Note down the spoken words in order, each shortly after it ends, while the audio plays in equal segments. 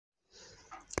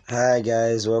Hi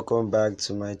guys, welcome back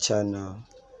to my channel.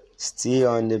 Still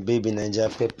on the Baby Naija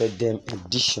Pepper Dem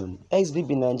edition.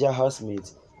 Ex-Baby Naija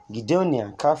housemates Gedoni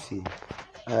and Khafi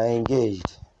are engaged.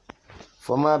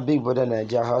 Former Big Brother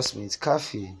Naija housemates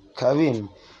Khafi, Karim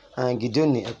and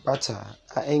Gedoni Ekpata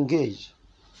are engaged.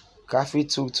 Khafi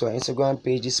took to her Instagram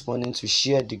page this morning to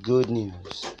share the good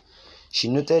news. She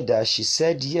noted that she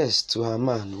said yes to her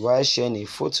man while sharing a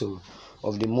photo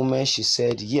of the moment she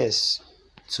said yes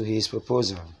to his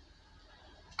proposal.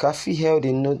 Khafi held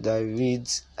a note that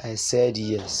reads, "I said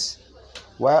yes,"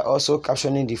 while also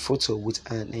captioning the photo with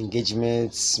an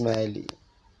engagement smiley.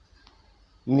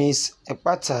 Miss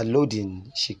Ekpata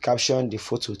loading, she captioned the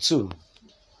photo too.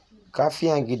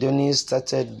 Khafi and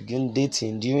Gedoni began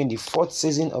dating during the 4th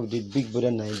season of the Big Brother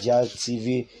Naija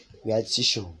TV reality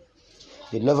show.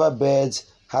 The Lovebirds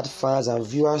had fans and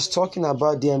viewers talking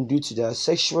about them due to their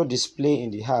sexual display in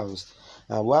the house,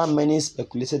 and while many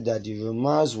speculated that the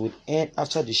romance would end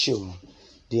after the show,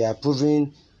 they are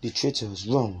proving the traitors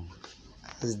wrong,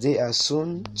 as they are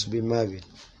soon to be married.